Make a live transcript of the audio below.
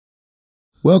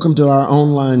Welcome to our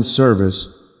online service,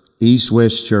 East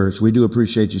West Church. We do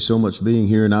appreciate you so much being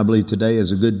here, and I believe today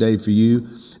is a good day for you.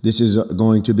 This is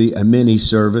going to be a mini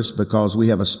service because we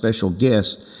have a special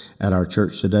guest at our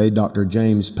church today, Dr.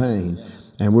 James Payne,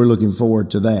 and we're looking forward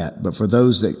to that. But for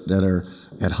those that are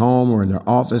at home or in their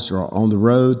office or on the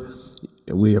road,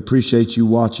 we appreciate you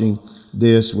watching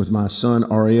this with my son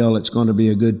Ariel. It's going to be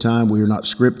a good time. We are not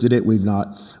scripted it.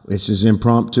 This is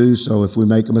impromptu. So if we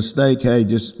make a mistake, hey,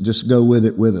 just go with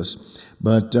it with us.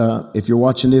 But if you're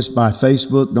watching this by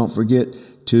Facebook, don't forget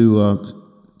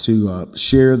to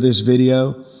share this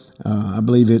video. I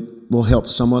believe it will help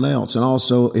someone else. And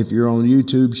also, if you're on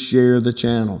YouTube, share the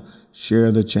channel.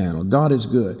 Share the channel. God is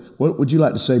good. What would you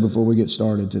like to say before we get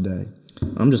started today?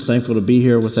 I'm just thankful to be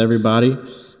here with everybody.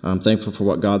 I'm thankful for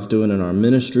what God's doing in our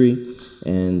ministry,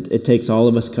 and it takes all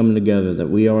of us coming together, that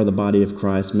we are the body of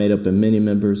Christ made up of many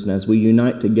members, and as we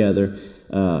unite together,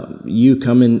 you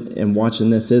coming and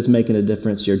watching this is making a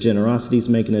difference. Your generosity is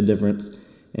making a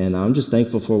difference, and I'm just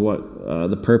thankful for what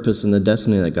the purpose and the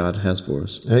destiny that God has for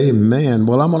us. Amen.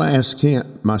 Well, I'm going to ask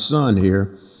Kent, my son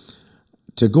here,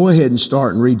 to go ahead and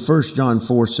start and read 1 John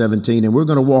 4:17, and we're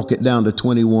going to walk it down to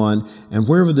 21, and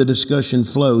wherever the discussion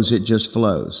flows, it just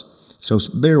flows. So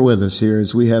bear with us here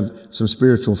as we have some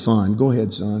spiritual fun. Go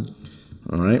ahead, son.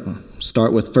 All right.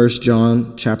 Start with 1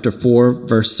 John chapter 4,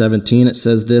 verse 17. It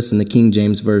says this in the King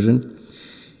James Version.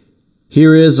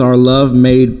 Here is our love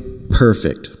made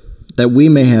perfect, that we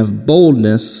may have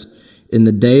boldness in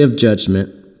the day of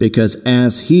judgment, because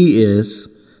as he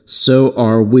is, so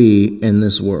are we in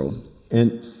this world.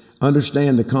 And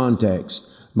understand the context.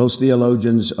 Most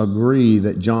theologians agree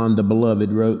that John the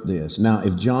Beloved wrote this. Now,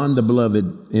 if John the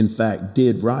Beloved, in fact,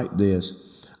 did write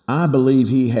this, I believe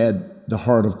he had the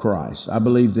heart of Christ. I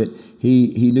believe that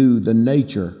he knew the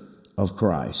nature of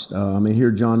Christ.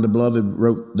 Here John the Beloved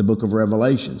wrote the book of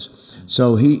Revelations.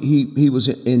 So he was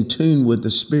in tune with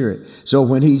the Spirit. So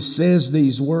when he says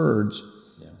these words,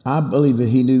 I believe that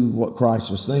he knew what Christ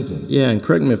was thinking. Yeah, and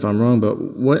correct me if I'm wrong, but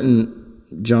wasn't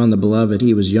John the Beloved,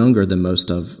 he was younger than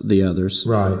most of the others.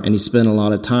 Right. And he spent a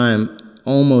lot of time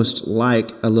almost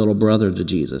like a little brother to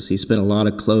Jesus. He spent a lot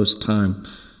of close time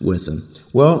with him.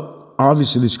 Well,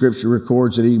 obviously the scripture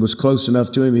records that he was close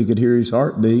enough to him he could hear his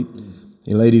heartbeat.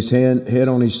 He laid his head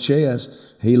on his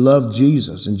chest. He loved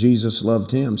Jesus, and Jesus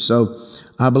loved him. So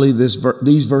I believe these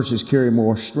verses carry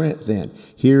more strength then.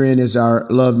 Herein is our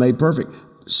love made perfect.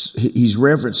 He's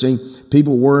referencing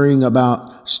people worrying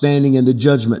about standing in the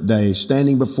judgment day,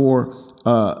 standing before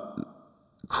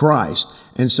Christ.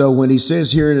 And so when he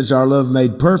says, herein is our love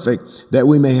made perfect, that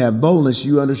we may have boldness,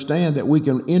 you understand that we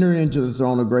can enter into the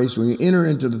throne of grace. We can enter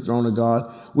into the throne of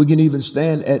God. We can even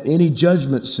stand at any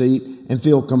judgment seat and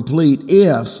feel complete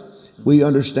if we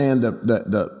understand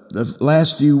the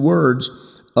last few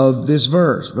words of this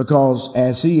verse. Because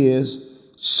as he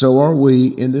is, so are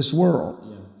we in this world.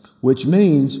 Which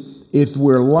means if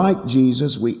we're like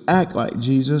Jesus, we act like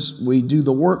Jesus, we do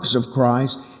the works of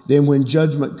Christ, then when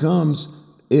judgment comes,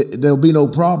 there'll be no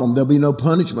problem. There'll be no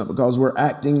punishment because we're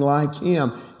acting like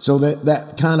him. So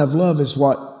that kind of love is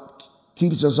what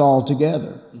keeps us all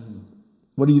together. Mm-hmm.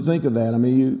 What do you think of that?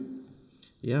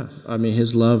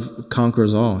 His love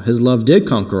conquers all. His love did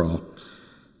conquer all.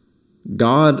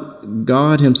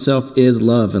 God himself is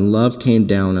love, and love came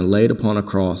down and laid upon a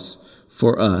cross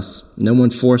for us. No one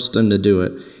forced him to do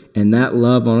it. And that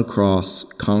love on a cross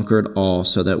conquered all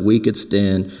so that we could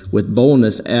stand with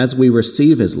boldness as we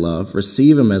receive his love,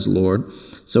 receive him as Lord,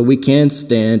 so we can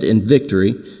stand in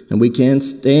victory and we can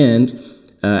stand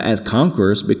as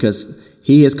conquerors because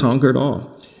he has conquered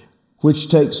all. Which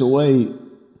takes away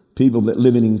people that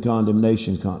living in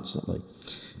condemnation constantly.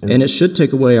 And it should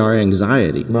take away our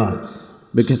anxiety. Right.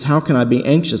 Because how can I be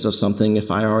anxious of something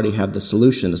if I already have the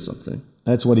solution to something?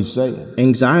 That's what he's saying.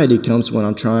 Anxiety comes when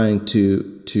I'm trying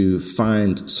to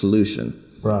find solution.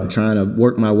 Right. I'm trying to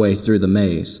work my way through the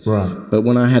maze. Right. But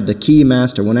when I have the key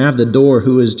master, when I have the door,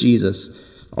 who is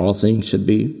Jesus, all things should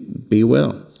be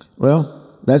well. Well,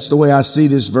 that's the way I see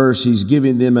this verse. He's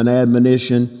giving them an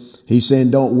admonition. He's saying,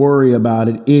 don't worry about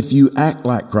it. If you act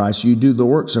like Christ, you do the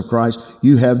works of Christ,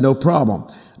 you have no problem.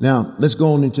 Now, let's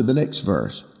go on into the next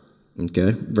verse.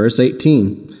 Okay. Verse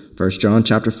 18, 1 John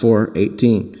chapter 4,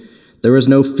 18. There is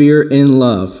no fear in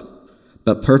love,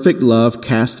 but perfect love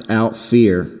casts out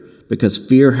fear, because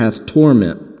fear hath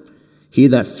torment. He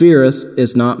that feareth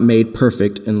is not made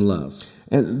perfect in love.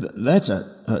 And that's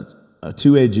a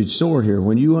two-edged sword here.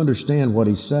 When you understand what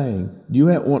he's saying, do you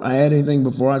want to add anything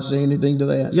before I say anything to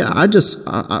that? Yeah,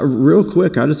 real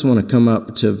quick, I just want to come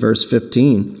up to verse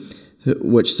 15.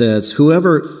 which says,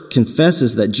 whoever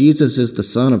confesses that Jesus is the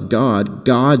Son of God,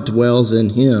 God dwells in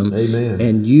him. Amen.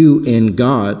 And you in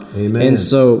God. Amen. And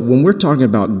so when we're talking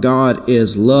about God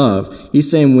is love, he's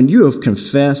saying when you have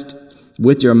confessed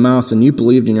with your mouth and you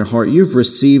believed in your heart, you've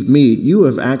received me, you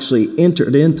have actually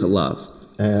entered into love.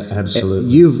 Absolutely.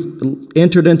 You've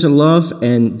entered into love,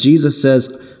 and Jesus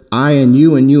says, I and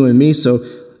you and me. So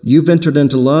you've entered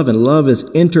into love, and love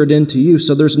has entered into you.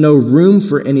 So there's no room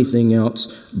for anything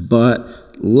else but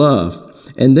love.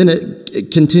 And then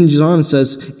it continues on and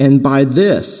says, and by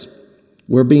this,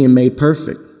 we're being made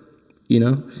perfect,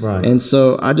 Right. And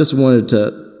so I just wanted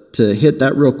to hit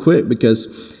that real quick,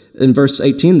 because in verse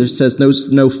 18, there says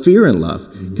there's no fear in love.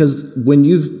 Because when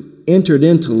you've entered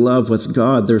into love with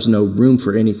God, there's no room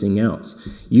for anything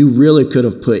else. You really could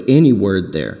have put any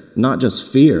word there, not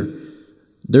just fear.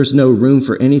 There's no room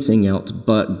for anything else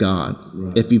but God,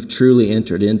 right, if you've truly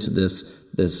entered into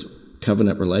this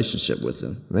covenant relationship with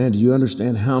him. Man, do you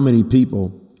understand how many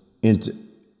people in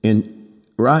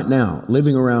right now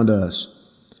living around us,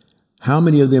 how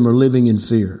many of them are living in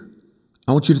fear?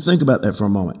 I want you to think about that for a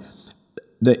moment.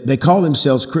 They call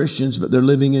themselves Christians, but they're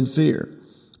living in fear.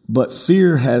 But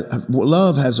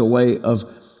love has a way of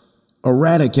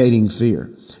eradicating fear.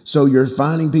 So you're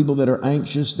finding people that are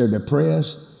anxious, they're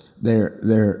depressed, they're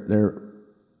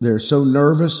so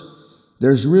nervous.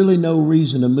 There's really no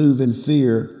reason to move in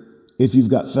fear if you've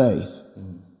got faith,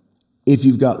 if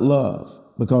you've got love,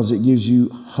 because it gives you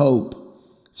hope.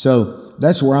 So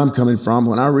that's where I'm coming from.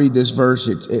 When I read this verse,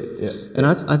 and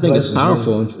I think it's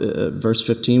powerful. In verse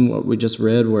 15, what we just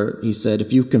read, where he said,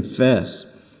 if you confess,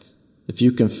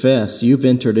 you've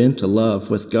entered into love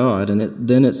with God. And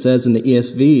then it says in the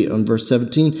ESV on verse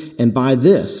 17, and by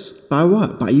this, by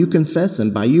what? By you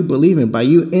confessing, by you believing, by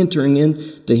you entering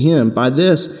into him. By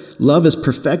this, love is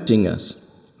perfecting us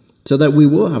so that we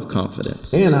will have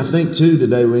confidence. And I think, too,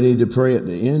 today we need to pray at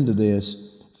the end of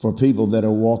this for people that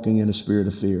are walking in a spirit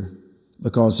of fear.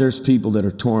 Because there's people that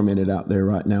are tormented out there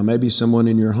right now. Maybe someone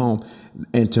in your home.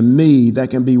 And to me,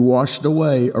 that can be washed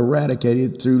away,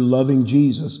 eradicated through loving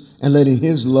Jesus and letting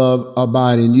his love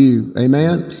abide in you.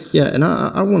 Amen? Yeah, and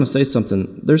I want to say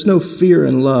something. There's no fear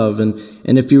in love. And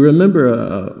if you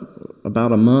remember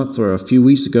about a month or a few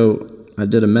weeks ago, I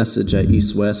did a message at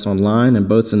East West online, and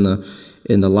both in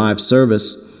the live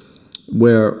service,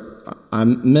 where I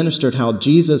ministered how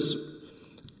Jesus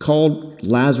called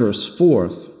Lazarus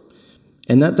forth.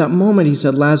 And at that moment, he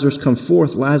said, Lazarus, come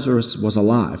forth. Lazarus was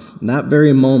alive in that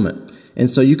very moment. And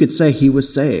so you could say he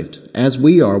was saved, as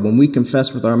we are. When we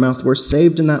confess with our mouth, we're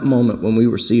saved in that moment when we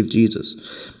receive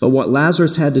Jesus. But what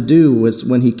Lazarus had to do was,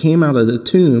 when he came out of the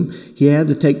tomb, he had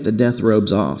to take the death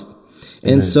robes off.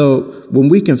 Amen. And so when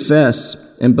we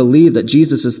confess and believe that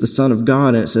Jesus is the Son of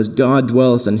God, and it says God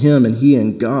dwelleth in him and he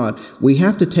in God, we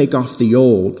have to take off the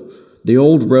old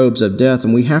robes of death,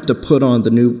 and we have to put on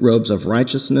the new robes of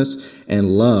righteousness and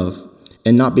love,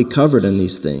 and not be covered in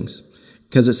these things.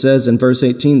 Because it says in verse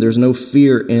 18, there's no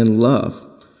fear in love.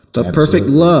 But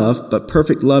Absolutely.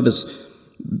 perfect love is,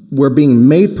 we're being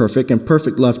made perfect, and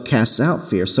perfect love casts out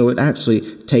fear. So it actually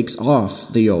takes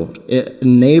off the old. It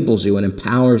enables you and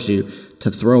empowers you to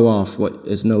throw off what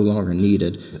is no longer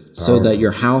needed, so that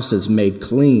your house is made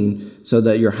clean,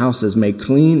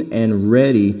 and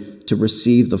ready to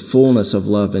receive the fullness of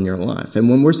love in your life. And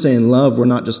when we're saying love, we're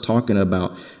not just talking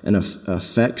about an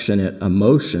affectionate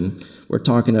emotion. We're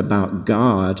talking about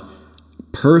God,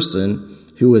 person,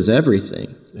 who is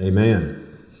everything. Amen.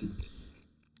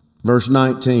 Verse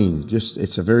 19,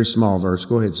 it's a very small verse.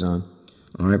 Go ahead, son.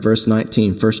 All right, verse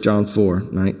 19, 1 John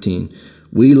 4:19.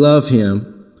 We love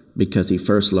him because he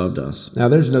first loved us. Now,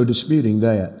 there's no disputing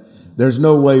that. There's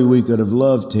no way we could have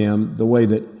loved him the way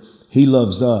that he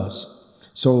loves us.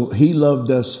 So he loved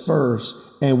us first,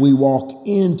 and we walk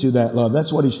into that love.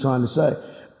 That's what he's trying to say.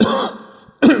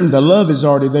 The love is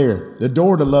already there. The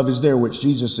door to love is there, which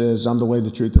Jesus says, I'm the way,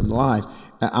 the truth, and the life.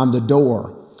 I'm the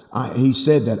door. He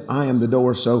said that I am the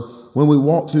door. So when we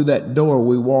walk through that door,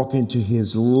 we walk into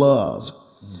his love.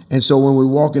 And so when we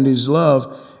walk into his love,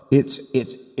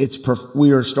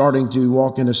 we are starting to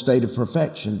walk in a state of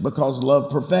perfection, because love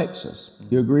perfects us.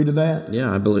 You agree to that?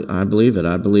 Yeah, I believe it.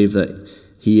 I believe that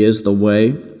he is the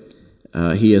way,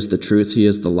 he is the truth, he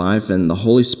is the life, and the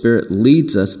Holy Spirit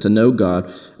leads us to know God.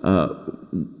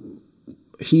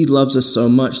 He loves us so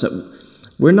much that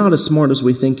we're not as smart as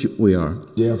we think we are.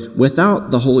 Yeah. Without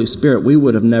the Holy Spirit, we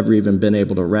would have never even been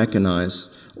able to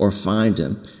recognize or find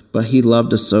him. But he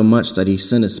loved us so much that he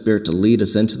sent his Spirit to lead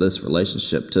us into this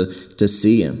relationship, to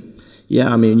see him. Yeah,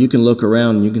 I mean, you can look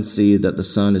around and you can see that the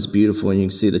sun is beautiful, and you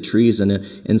can see the trees, and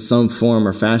in some form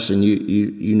or fashion,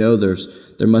 you know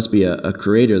there must be a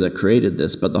creator that created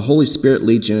this. But the Holy Spirit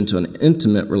leads you into an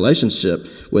intimate relationship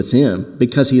with him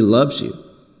because he loves you.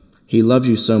 He loves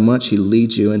you so much, he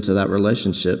leads you into that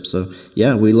relationship. So,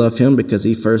 yeah, we love him because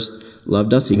he first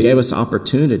loved us. He gave us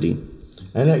opportunity.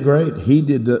 Ain't that great?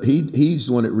 He's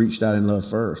the one that reached out in love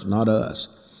first, not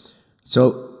us.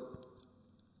 So,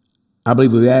 I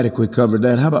believe we've adequately covered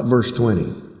that. How about verse 20?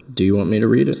 Do you want me to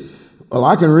read it? Well,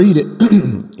 I can read it.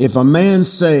 If a man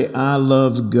say, I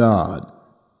love God,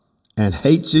 and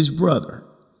hates his brother,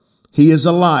 he is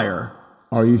a liar.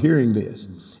 Are you hearing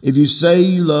this? If you say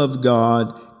you love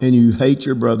God and you hate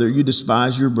your brother, you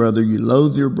despise your brother, you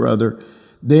loathe your brother,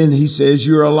 then he says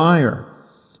you're a liar.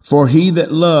 For he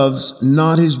that loves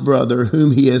not his brother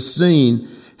whom he has seen,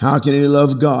 how can he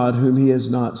love God whom he has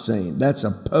not seen? That's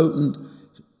a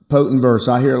potent verse.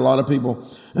 I hear a lot of people,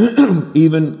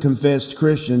 even confessed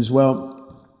Christians,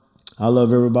 well, I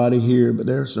love everybody here, but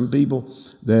there are some people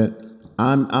that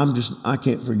I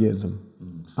can't forgive them.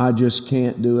 I just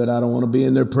can't do it. I don't want to be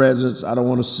in their presence. I don't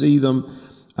want to see them.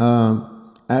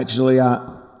 Actually,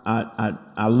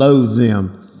 I loathe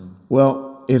them.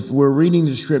 Well, if we're reading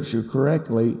the scripture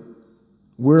correctly,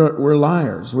 we're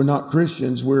liars. We're not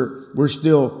Christians. We're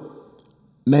still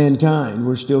mankind.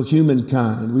 We're still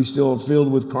humankind. We still are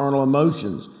filled with carnal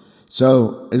emotions.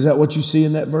 So is that what you see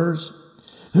in that verse?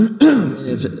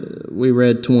 If we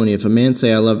read 20, if a man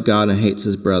say I love God and hates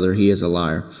his brother, he is a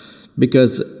liar.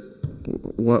 Because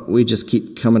what we just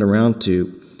keep coming around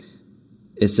to,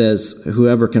 it says,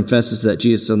 whoever confesses that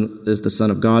Jesus is the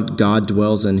Son of God, God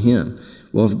dwells in him.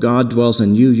 Well, if God dwells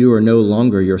in you, you are no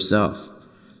longer yourself,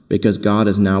 because God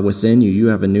is now within you. You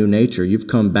have a new nature. You've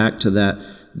come back to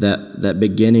that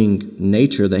beginning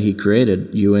nature that he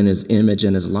created you in his image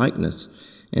and his likeness.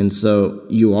 And so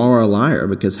you are a liar,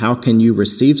 because how can you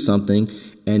receive something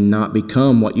and not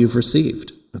become what you've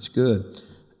received? That's good.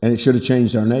 And it should have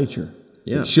changed our nature.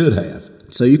 Yeah. It should have.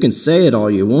 So you can say it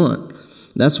all you want.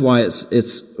 That's why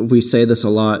we say this a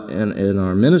lot in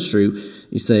our ministry.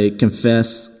 You say,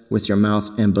 confess with your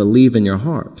mouth and believe in your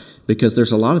heart. Because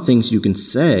there's a lot of things you can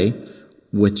say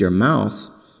with your mouth.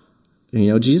 You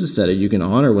know, Jesus said it, you can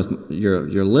honor with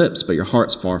your lips, but your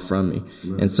heart's far from me.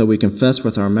 Right. And so we confess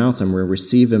with our mouth and we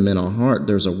receive him in our heart.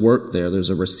 There's a work there. There's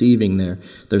a receiving there.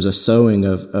 There's a sowing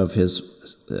of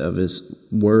his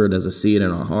word as a seed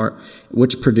in our heart,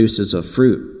 which produces a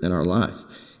fruit in our life.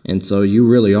 And so you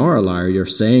really are a liar. You're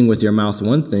saying with your mouth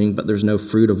one thing, but there's no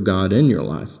fruit of God in your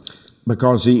life.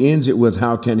 Because he ends it with,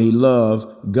 how can he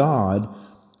love God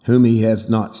whom he hath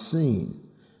not seen?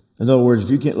 In other words,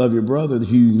 if you can't love your brother,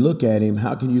 you look at him,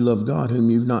 how can you love God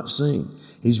whom you've not seen?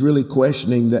 He's really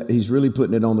questioning that. He's really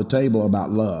putting it on the table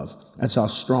about love. That's how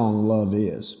strong love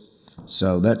is.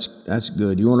 So that's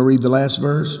good. You want to read the last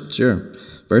verse? Sure.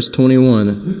 Verse 21.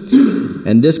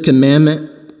 And this commandment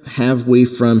have we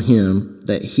from him,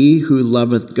 that he who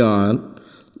loveth God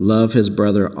love his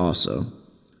brother also.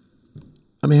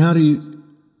 I mean, how do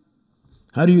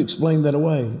you explain that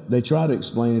away? They try to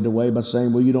explain it away by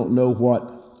saying, well, you don't know what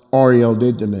Ariel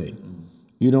did to me.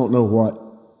 You don't know what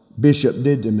Bishop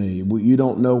did to me. You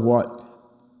don't know what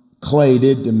Clay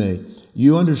did to me.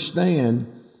 You understand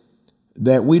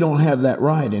that we don't have that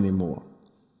right anymore.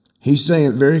 He's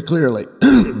saying very clearly,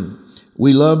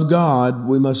 we love God,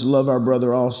 we must love our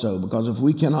brother also. Because if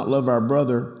we cannot love our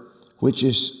brother, which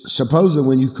is supposedly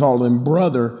when you call them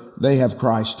brother, they have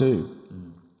Christ too.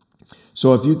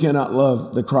 So if you cannot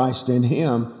love the Christ in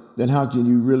him, then how can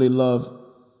you really love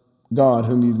God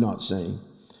whom you've not seen?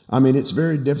 I mean, it's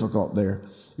very difficult there.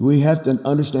 We have to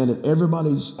understand that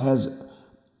everybody has,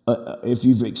 if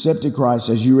you've accepted Christ,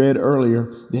 as you read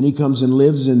earlier, then he comes and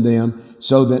lives in them,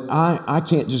 so that I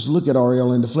can't just look at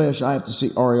Ariel in the flesh. I have to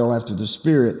see Ariel after the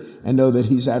Spirit and know that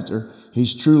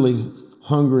he's truly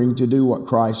hungering to do what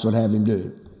Christ would have him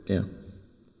do. Yeah.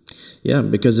 Yeah,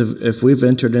 because if we've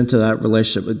entered into that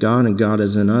relationship with God and God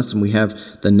is in us and we have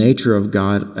the nature of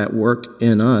God at work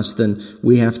in us, then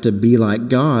we have to be like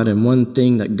God. And one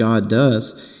thing that God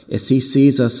does is he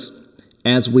sees us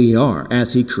as we are,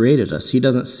 as he created us. He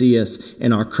doesn't see us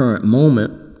in our current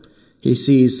moment. He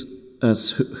sees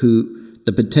us who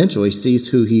the potential. He sees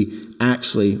who he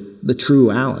actually, the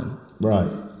true Alan. Right.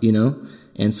 You know?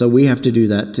 And so we have to do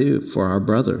that too for our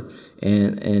brother.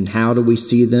 And how do we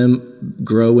see them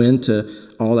grow into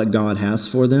all that God has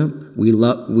for them? We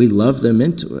love them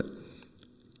into it.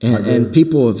 And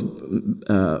people have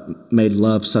made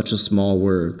love such a small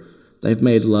word. They've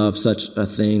made love such a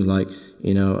thing like,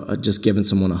 just giving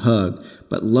someone a hug.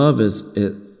 But love is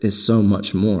is so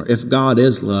much more. If God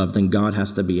is love, then God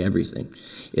has to be everything.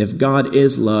 If God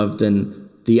is love, then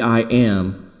the I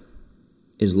am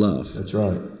is love. That's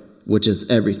right. Which is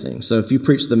everything. So if you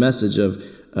preach the message of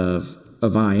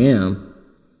I am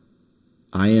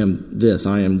this,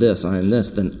 I am this, I am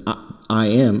this, then I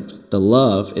am, the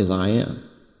love is I am.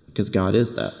 Because God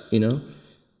is that,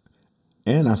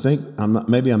 And I think, I'm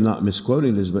not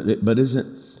misquoting this, but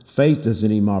isn't faith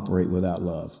doesn't even operate without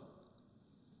love?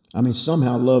 I mean,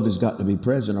 somehow love has got to be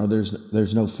present, or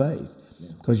there's no faith,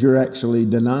 because you're actually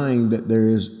denying that there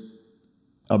is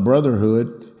a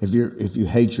brotherhood. If you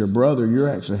hate your brother, you're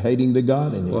actually hating the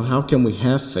God in him. Well, how can we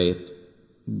have faith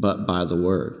but by the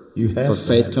word? For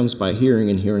faith comes by hearing,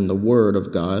 and hearing the word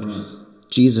of God. Right.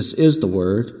 Jesus is the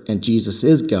word, and Jesus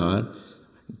is God.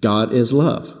 God is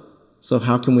love. So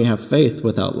how can we have faith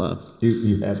without love?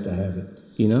 You have to have it.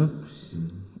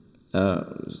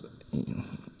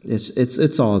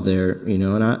 It's all there,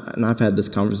 and I've had this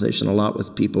conversation a lot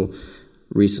with people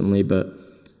recently, but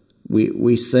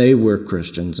we say we're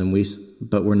Christians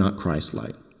but we're not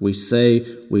Christ-like. We say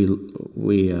we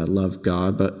love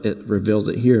God, but it reveals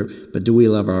it here. But do we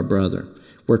love our brother?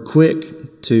 We're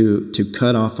quick to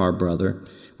cut off our brother.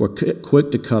 We're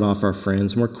quick to cut off our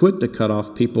friends. And we're quick to cut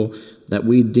off people that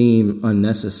we deem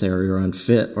unnecessary or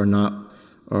unfit or not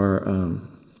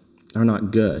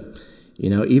good.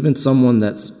 Even someone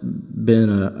that's been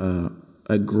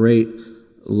a great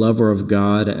lover of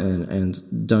God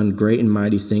and done great and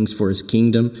mighty things for his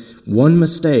kingdom, one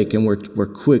mistake and we're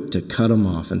quick to cut them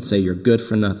off and say you're good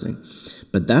for nothing.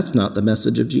 But that's not the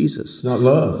message of Jesus. It's not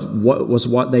love.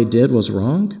 What they did was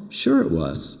wrong? Sure it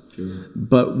was. Sure.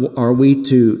 But are we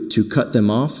to cut them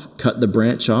off, cut the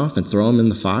branch off and throw them in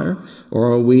the fire?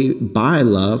 Or are we by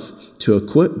love to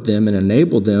equip them and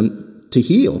enable them to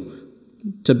heal?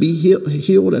 To be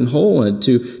healed and whole, and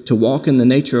to walk in the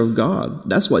nature of God.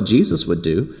 That's what Jesus would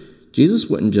do. Jesus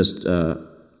wouldn't just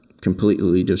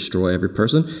completely destroy every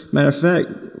person. Matter of fact,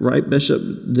 right, Bishop,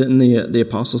 didn't the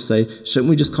apostles say,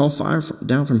 shouldn't we just call fire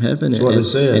down from heaven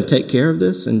and take care of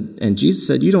this? And Jesus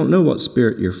said, you don't know what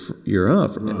spirit you're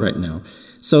of right now.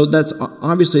 So that's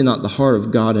obviously not the heart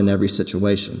of God in every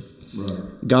situation. Right.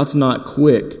 God's not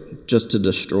quick just to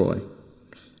destroy.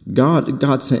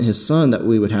 God sent his son that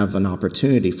we would have an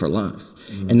opportunity for life.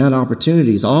 Mm-hmm. And that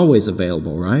opportunity is always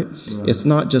available, right? It's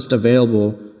not just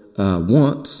available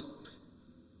once.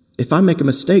 If I make a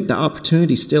mistake, the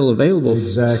opportunity is still available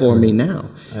for me now.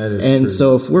 And true.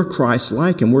 So if we're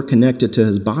Christ-like and we're connected to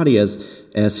his body as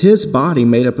his body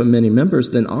made up of many members,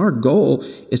 then our goal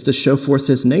is to show forth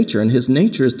his nature. And his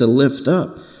nature is to lift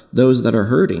up those that are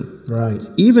hurting. Right.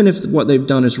 Even if what they've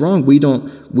done is wrong, we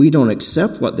don't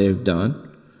accept what they've done.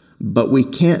 But we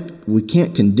can't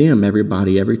condemn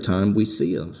everybody every time we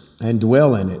see them. And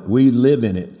dwell in it. We live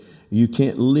in it. You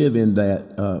can't live in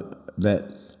that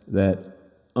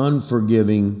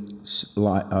unforgiving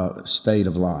state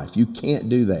of life. You can't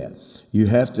do that. You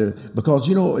have to, because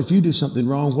if you do something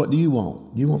wrong, what do you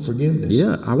want? You want forgiveness.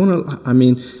 Yeah,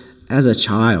 as a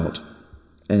child,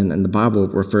 and the Bible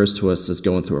refers to us as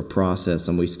going through a process,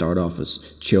 and we start off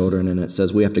as children, and it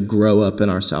says we have to grow up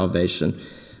in our salvation.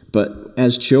 But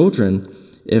as children,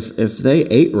 if they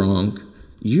ate wrong,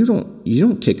 you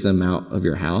don't kick them out of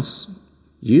your house.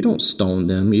 You don't stone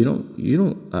them. You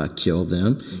don't kill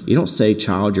them. You don't say,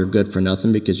 "Child, you're good for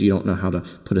nothing because you don't know how to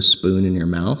put a spoon in your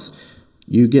mouth."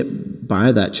 You get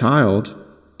by that child,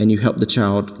 and you help the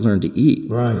child learn to eat.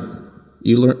 Right.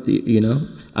 You learn.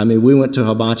 We went to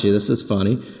hibachi. This is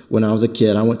funny. When I was a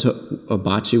kid, I went to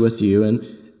hibachi with you, and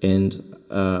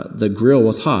the grill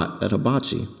was hot at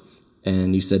hibachi.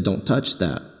 And you said, don't touch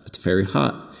that. It's very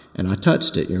hot. And I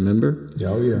touched it, you remember?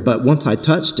 Oh, yeah. But once I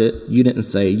touched it, you didn't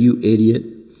say, you idiot.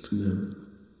 No.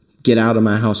 Get out of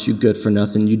my house, you good for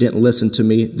nothing. You didn't listen to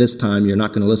me this time. You're not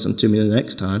going to listen to me the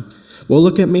next time. Well,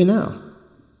 look at me now.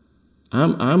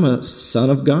 I'm a son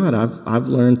of God. I've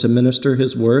learned to minister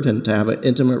his word and to have an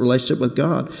intimate relationship with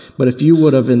God. But if you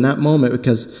would have in that moment,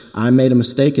 because I made a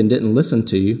mistake and didn't listen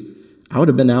to you, I would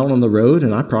have been out on the road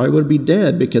and I probably would be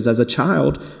dead, because as a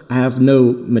child, I have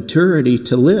no maturity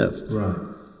to live. Right.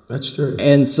 That's true.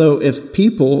 And so if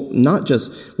people,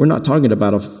 we're not talking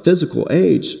about a physical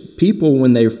age, people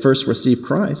when they first receive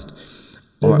Christ,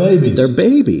 they're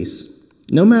babies,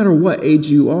 no matter what age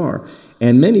you are.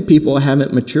 And many people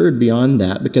haven't matured beyond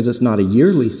that, because it's not a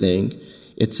yearly thing.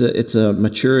 It's a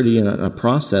maturity and a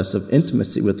process of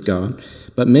intimacy with God.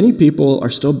 But many people are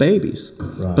still babies.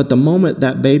 Right. But the moment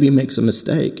that baby makes a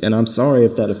mistake, and I'm sorry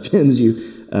if that offends you,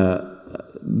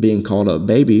 being called a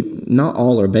baby, not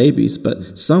all are babies,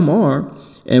 but some are.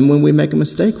 And when we make a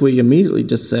mistake, we immediately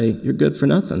just say, you're good for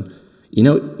nothing.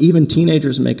 Even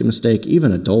teenagers make a mistake.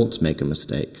 Even adults make a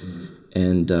mistake.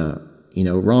 And,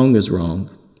 wrong is wrong.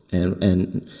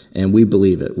 And we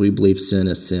believe it. We believe sin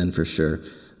is sin for sure.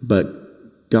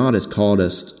 But God has called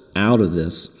us out of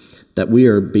this, that we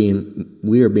are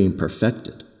being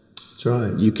perfected. That's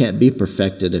right. You can't be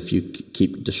perfected if you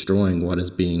keep destroying what is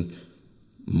being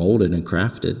molded and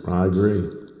crafted. I agree.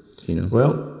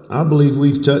 Well, I believe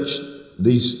we've touched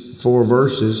these 4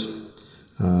 verses,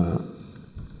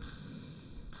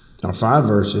 or 5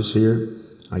 verses here,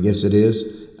 I guess it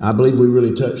is. I believe we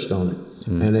really touched on it.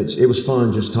 And it was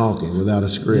fun just talking without a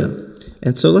script. Yeah.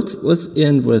 And so let's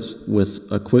end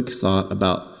with a quick thought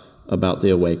about the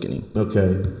awakening.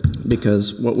 Okay.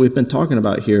 Because what we've been talking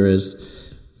about here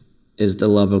is the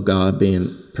love of God being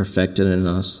perfected in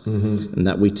us, and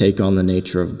that we take on the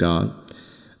nature of God.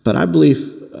 But I believe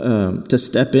to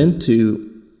step into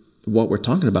what we're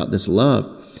talking about, this love,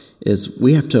 is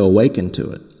we have to awaken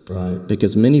to it. Right.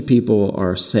 Because many people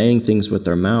are saying things with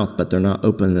their mouth, but they're not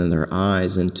opening their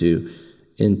eyes into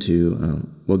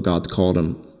what God's called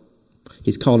them.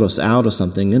 He's called us out of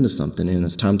something into something, and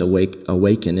it's time to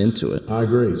awaken into it. I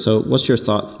agree. So what's your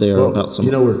thoughts there about some?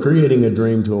 We're creating a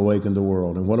dream to awaken the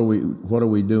world. And what are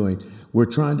we doing? We're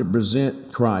trying to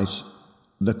present Christ,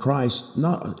 the Christ,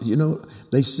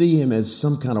 they see him as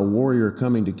some kind of warrior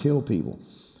coming to kill people.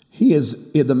 He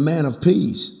is the man of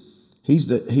peace. He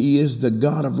is the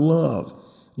God of love.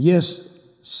 Yes,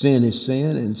 sin is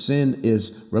sin, and sin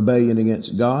is rebellion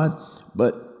against God,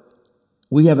 but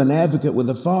we have an advocate with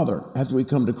the Father after we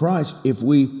come to Christ. If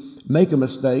we make a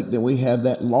mistake, then we have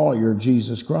that lawyer,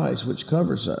 Jesus Christ, which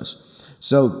covers us.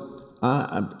 So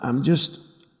I'm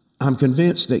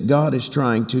convinced that God is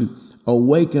trying to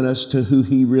awaken us to who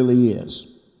he really is,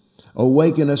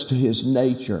 awaken us to his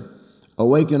nature,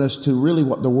 awaken us to really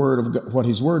what the Word of God, what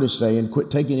his Word is saying. Quit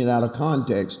taking it out of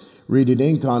context, read it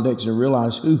in context, and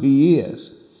realize who he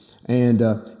is. And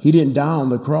he didn't die on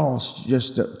the cross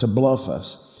just to bluff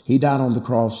us. He died on the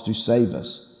cross to save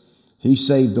us. He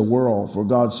saved the world, for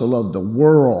God so loved the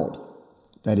world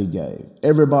that he gave.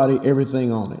 Everybody,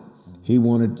 everything on it. He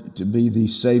wanted to be the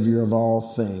Savior of all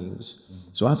things.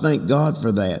 So I thank God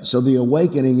for that. So the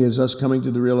awakening is us coming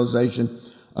to the realization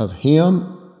of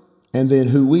him and then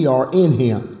who we are in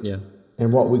him. Yeah.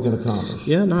 And what we can accomplish.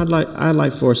 Yeah, and I'd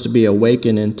like for us to be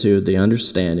awakened into the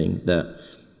understanding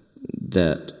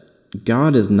that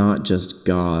God is not just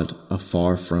God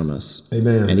afar from us.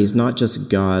 Amen. And he's not just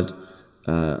God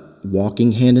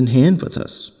walking hand in hand with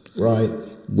us. Right.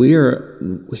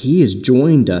 He has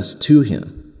joined us to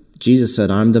him. Jesus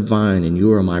said, I'm the vine and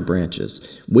you are my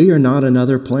branches. We are not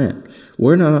another plant.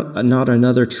 We're not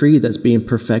another tree that's being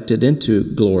perfected into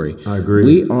glory. I agree.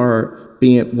 We are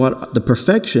being, what the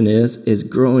perfection is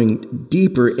growing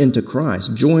deeper into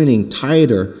Christ, joining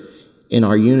tighter in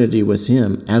our unity with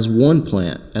him as one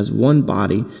plant, as one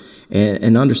body,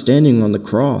 and understanding on the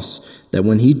cross that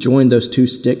when he joined those 2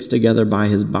 sticks together by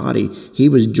his body, he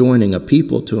was joining a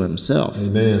people to himself.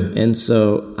 Amen. And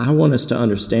so I want us to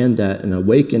understand that and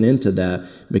awaken into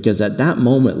that, because at that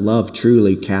moment, love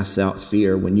truly casts out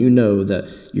fear. When you know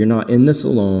that you're not in this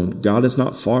alone, God is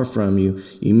not far from you.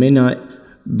 You may not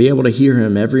be able to hear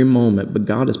him every moment, but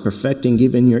God is perfecting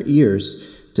even your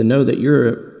ears to know that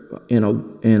you're in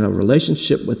a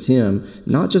relationship with him,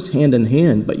 not just hand in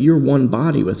hand, but you're one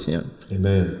body with him.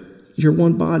 Amen. You're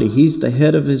one body. He's the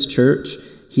head of his church.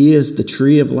 He is the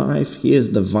tree of life. He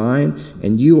is the vine,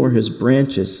 and you are his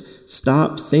branches.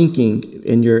 Stop thinking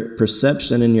in your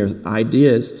perception and your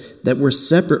ideas that we're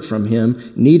separate from him,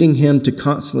 needing him to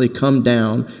constantly come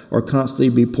down or constantly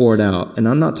be poured out. And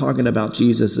I'm not talking about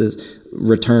Jesus's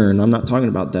return. I'm not talking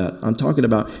about that. I'm talking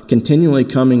about continually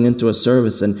coming into a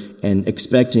service and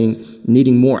expecting,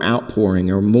 needing more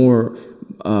outpouring or more,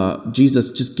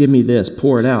 Jesus, just give me this,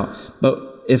 pour it out. But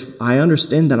if I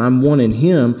understand that I'm one in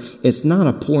him, it's not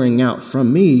a pouring out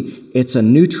from me. It's a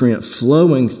nutrient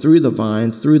flowing through the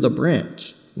vine, through the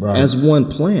branch, right, as one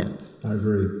plant. I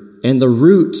agree. And the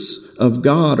roots of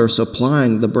God are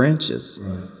supplying the branches.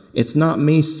 Right. It's not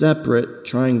me separate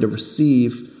trying to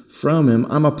receive from him.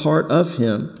 I'm a part of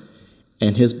him,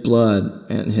 and his blood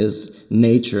and his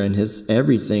nature and his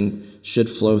everything should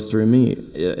flow through me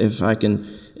if I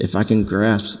can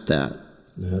grasp that.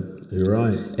 Yep, you're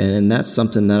right. And that's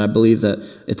something that I believe that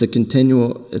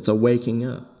it's a waking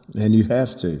up. And you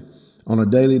have to. On a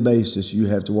daily basis, you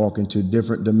have to walk into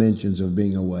different dimensions of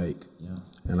being awake. Yeah.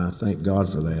 And I thank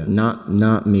God for that.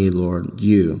 Not me, Lord.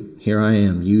 You. Here I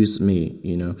am. Use me.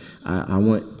 I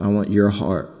want your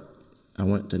heart. I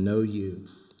want to know you.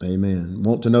 Amen.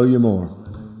 Want to know you more.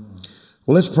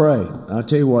 Well, let's pray. I'll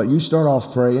tell you what, you start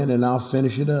off praying and I'll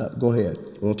finish it up. Go ahead.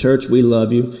 Well, church, we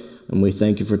love you. And we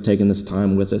thank you for taking this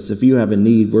time with us. If you have a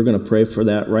need, we're going to pray for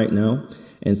that right now.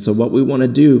 And so what we want to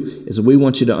do is we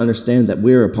want you to understand that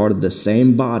we're a part of the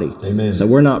same body. Amen. So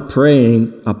we're not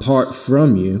praying apart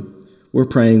from you. We're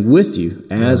praying with you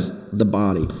as the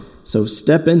body. So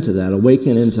step into that,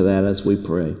 awaken into that as we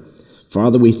pray.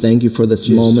 Father, we thank you for this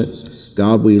moment.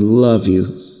 God, we love you.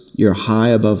 You're high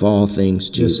above all things,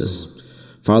 Jesus.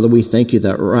 Father, we thank you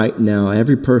that right now,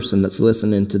 every person that's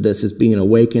listening to this is being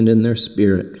awakened in their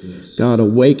spirit. God,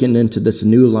 awakened into this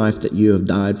new life that you have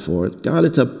died for. God,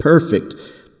 it's a perfect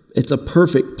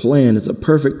plan. It's a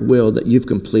perfect will that you've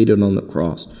completed on the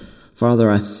cross. Father,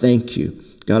 I thank you.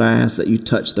 God, I ask that you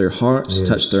touch their hearts,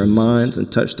 touch their minds,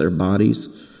 and touch their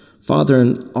bodies. Father,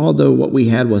 and although what we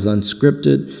had was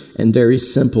unscripted and very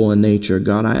simple in nature,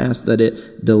 God, I ask that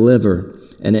it deliver,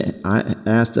 and I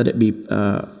ask that it be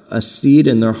a seed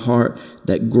in their heart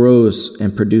that grows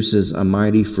and produces a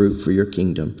mighty fruit for your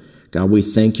kingdom. God, we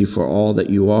thank you for all that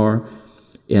you are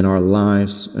in our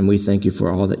lives, and we thank you for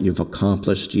all that you've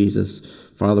accomplished,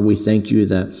 Jesus. Father, we thank you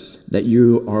that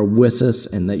you are with us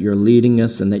and that you're leading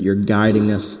us and that you're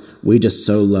guiding us. We just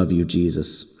so love you,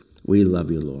 Jesus. We love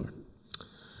you, Lord.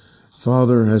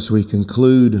 Father, as we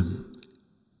conclude,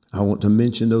 I want to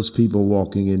mention those people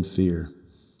walking in fear.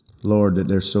 Lord, that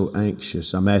they're so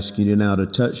anxious. I'm asking you now to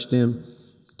touch them,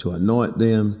 to anoint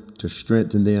them, to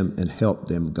strengthen them, and help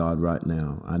them, God, right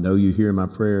now. I know you hear my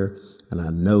prayer, and I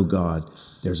know, God,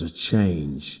 there's a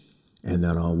change and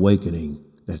an awakening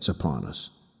that's upon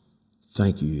us.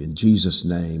 Thank you. In Jesus'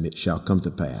 name, it shall come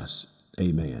to pass.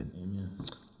 Amen. Amen.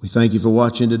 We thank you for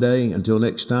watching today. Until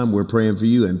next time, we're praying for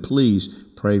you, and please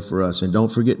pray for us. And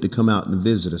don't forget to come out and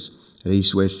visit us at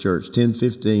East West Church,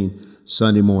 10:15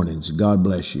 Sunday mornings. God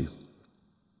bless you.